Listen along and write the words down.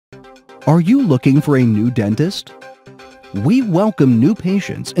Are you looking for a new dentist? We welcome new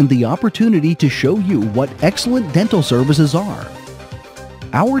patients and the opportunity to show you what excellent dental services are.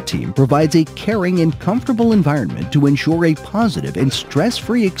 Our team provides a caring and comfortable environment to ensure a positive and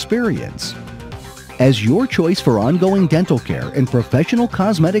stress-free experience. As your choice for ongoing dental care and professional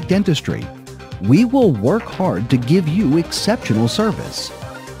cosmetic dentistry, we will work hard to give you exceptional service.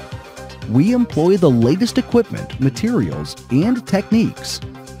 We employ the latest equipment, materials, and techniques.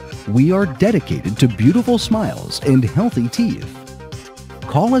 We are dedicated to beautiful smiles and healthy teeth.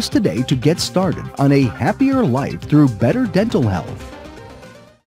 Call us today to get started on a happier life through better dental health.